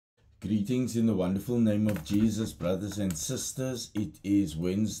Greetings in the wonderful name of Jesus, brothers and sisters. It is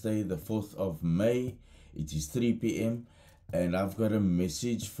Wednesday, the 4th of May. It is 3 p.m. and I've got a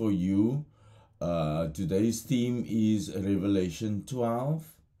message for you. Today's theme is Revelation 12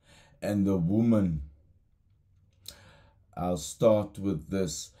 and the woman. I'll start with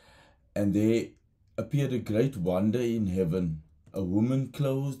this. And there appeared a great wonder in heaven, a woman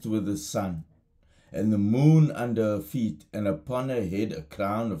clothed with the sun, and the moon under her feet, and upon her head a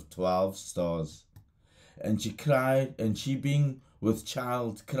crown of 12 stars. And she cried, and she being with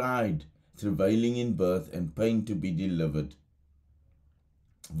child cried, travailing in birth and pain to be delivered.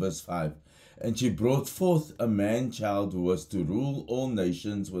 Verse 5. And she brought forth a man-child who was to rule all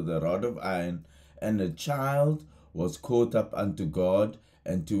nations with a rod of iron, and the child was caught up unto God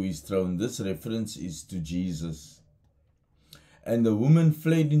and to his throne. This reference is to Jesus. And the woman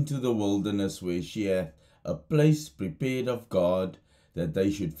fled into the wilderness, where she had a place prepared of God, that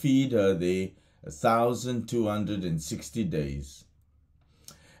they should feed her there 1,260 days.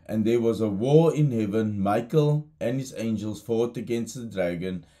 And there was a war in heaven. Michael and his angels fought against the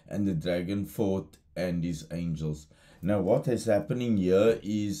dragon, and the dragon fought and his angels. Now, what is happening here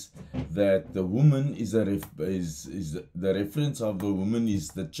is that the woman is the reference of the woman is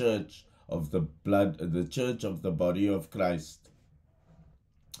the church of the blood, the church of the body of Christ.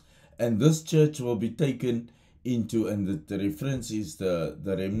 And this church will be taken into, and the reference is the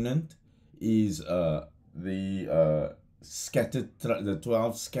remnant is the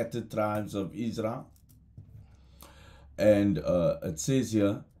 12 scattered tribes of Israel. And it says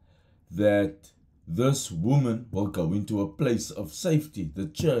here that this woman will go into a place of safety. The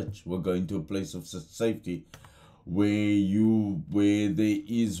church will go into a place of safety where there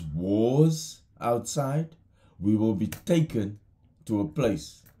is wars outside. We will be taken to a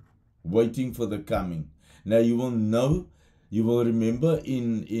place waiting for the coming. Now you will remember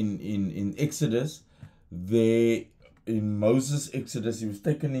in Exodus, there in Moses' Exodus, he was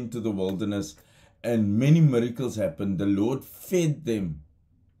taken into the wilderness and many miracles happened. The Lord fed them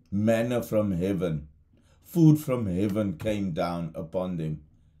manna from heaven. Food from heaven came down upon them.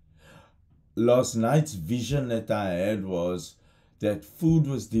 Last night's vision that I had was that food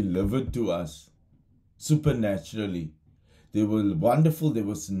was delivered to us supernaturally. They were wonderful. There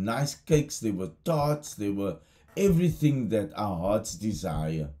was nice cakes. There were tarts. There were everything that our hearts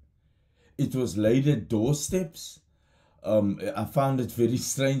desire. It was laid at doorsteps. I found it very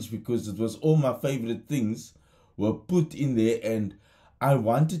strange because it was all my favorite things were put in there, and I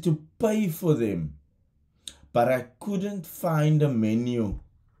wanted to pay for them, but I couldn't find a menu.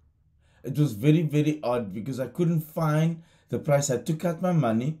 It was very, very odd because I couldn't find the price. I took out my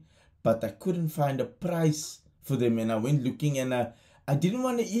money, but I couldn't find a price for them, and I went looking, and I didn't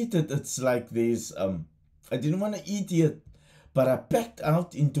want to eat it. It's like there's I didn't want to eat it, but I packed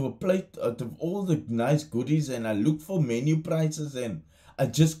out into a plate out of all the nice goodies, and I looked for menu prices, and I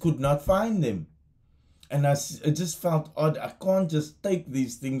just could not find them. And it just felt odd. I can't just take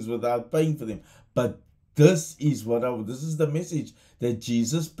these things without paying for them. But this is this is the message, that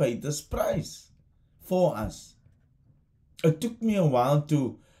Jesus paid this price for us. It took me a while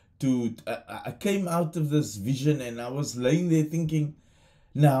I came out of this vision, and I was laying there thinking,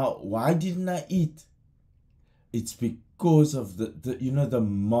 now, why didn't I eat? It's because of the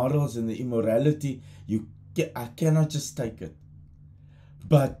morals and the immorality. I cannot just take it.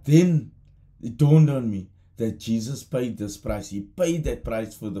 But then it dawned on me that Jesus paid this price. He paid that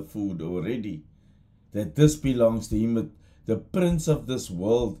price for the food already. That this belongs to him. The prince of this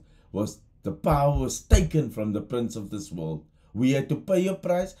world the power was taken from the prince of this world. We had to pay a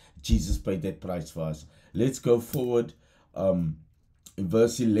price. Jesus paid that price for us. Let's go forward. In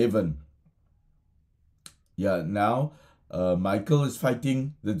verse 11. Yeah, now Michael is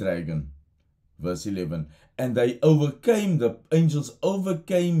fighting the dragon. Verse 11. And the angels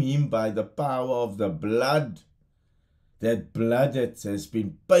overcame him by the power of the blood. That blood that has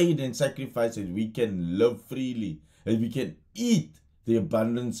been paid and sacrificed, that we can live freely, and we can eat the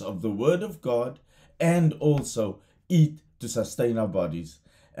abundance of the word of God, and also eat to sustain our bodies,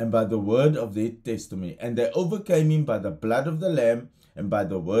 and by the word of their testimony. And they overcame him by the blood of the Lamb and by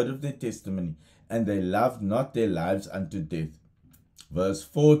the word of their testimony, and they loved not their lives unto death. Verse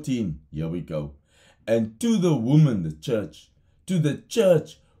 14, here we go. And to the woman, to the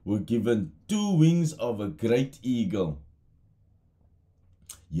church were given 2 wings of a great eagle.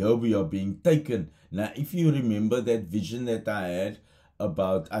 Here we are being taken. Now, if you remember that vision that I had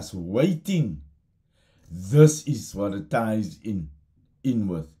about us waiting, this is what it ties in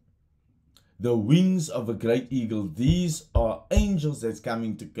with. The wings of a great eagle. These are angels that's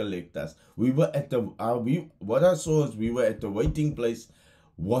coming to collect us. We were at what I saw is we were at the waiting place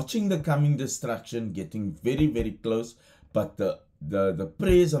watching the coming destruction, getting very, very close, but the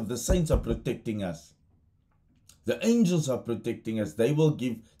prayers of the saints are protecting us. The angels are protecting us. They will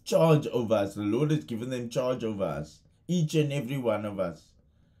give charge over us. The Lord has given them charge over us, each and every one of us.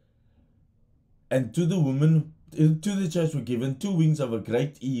 And to the woman, to the church were given 2 wings of a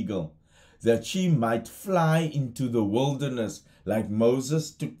great eagle, that she might fly into the wilderness, like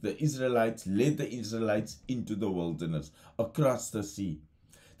Moses took the Israelites, led the Israelites into the wilderness, across the sea.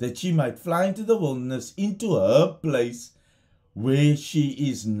 That she might fly into the wilderness, into her place, where she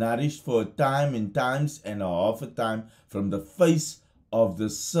is nourished for a time and times and a half a time from the face of the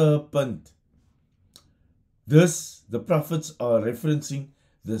serpent. This, the prophets are referencing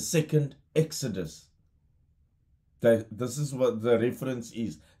the second Exodus. This is what the reference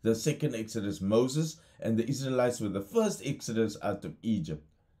is. The second Exodus. Moses and the Israelites were the first Exodus out of Egypt.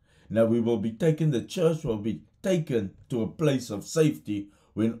 Now we will be taken, the church will be taken to a place of safety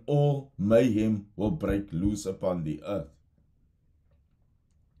when all mayhem will break loose upon the earth.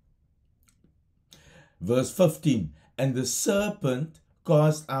 Verse 15, and the serpent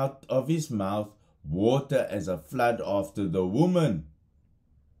cast out of his mouth water as a flood after the woman,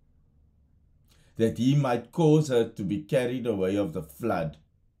 that he might cause her to be carried away of the flood.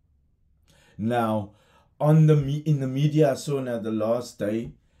 Now, in the media, I saw now the last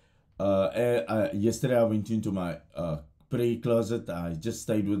day, yesterday I went into my prayer closet. I just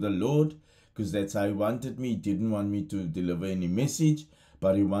stayed with the Lord, because that's how he wanted me. He didn't want me to deliver any message,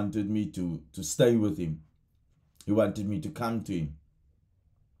 but he wanted me to stay with him. He wanted me to come to him.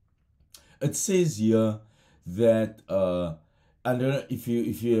 It says here that, I don't know if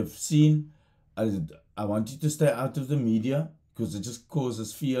you have seen, I want you to stay out of the media, because it just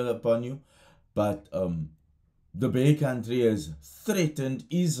causes fear upon you. But the Bear country has threatened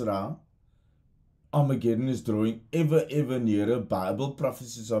Israel. Armageddon is drawing ever nearer. Bible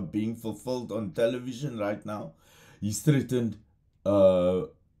prophecies are being fulfilled on television right now. He's threatened the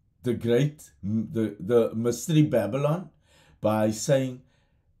mystery Babylon by saying,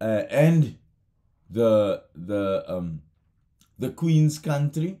 and the Queen's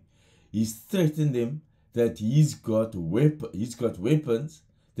country. He's threatened them that he's got weapons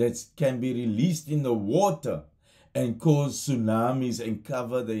that can be released in the water and cause tsunamis and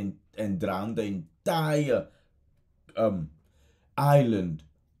cover and drown the entire island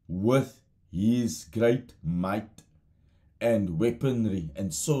with his great might and weaponry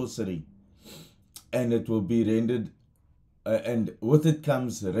and sorcery. And it will be rendered, and with it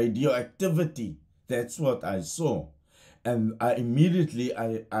comes radioactivity. That's what I saw. And I immediately,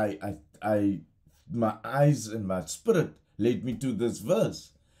 my eyes and my spirit led me to this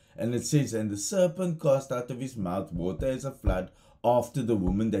verse. And it says, and the serpent cast out of his mouth water as a flood after the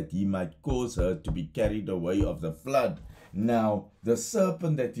woman, that he might cause her to be carried away of the flood. Now, the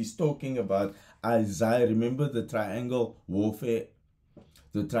serpent that he's talking about, Isaiah, remember the triangle warfare,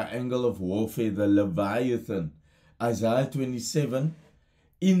 the triangle of warfare, the Leviathan. Isaiah 27,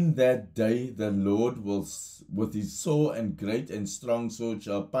 in that day the Lord will, with his sore and great and strong sword,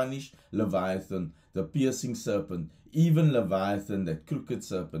 shall punish Leviathan, the piercing serpent, even Leviathan, that crooked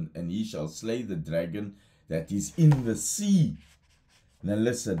serpent, and he shall slay the dragon that is in the sea. Now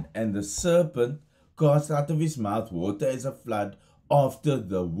listen, and the serpent cast out of his mouth water as a flood after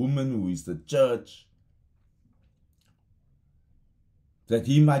the woman, who is the church, that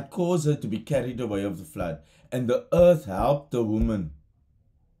he might cause her to be carried away of the flood. And the earth helped the woman,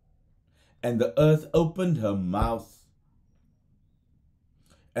 and the earth opened her mouth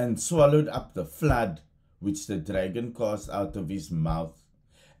and swallowed up the flood which the dragon cast out of his mouth.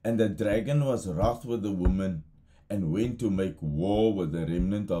 And the dragon was wroth with the woman, and went to make war with the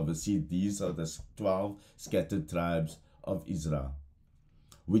remnant of her seed. These are the 12 scattered tribes of Israel,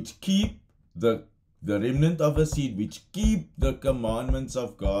 which keep the remnant of her seed, which keep the commandments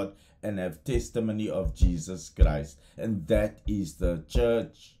of God and have testimony of Jesus Christ. And that is the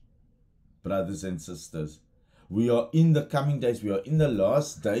church, brothers and sisters. We are in the coming days. We are in the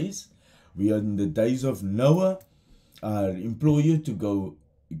last days. We are in the days of Noah. I implore you to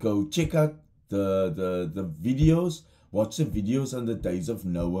go check out the videos. Watch the videos on the days of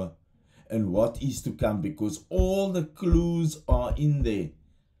Noah and what is to come, because all the clues are in there.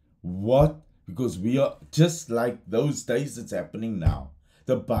 Because we are just like those days that's happening now.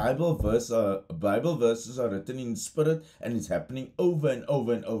 The Bible verses are written in spirit, and it's happening over and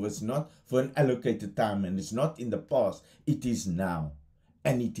over and over. It's not for an allocated time, and it's not in the past. It is now,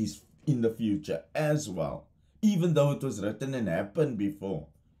 and it is in the future as well, even though it was written and happened before.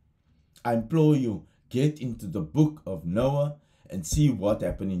 I implore you, get into the book of Noah and see what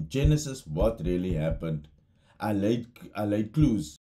happened in Genesis, what really happened. I laid clues.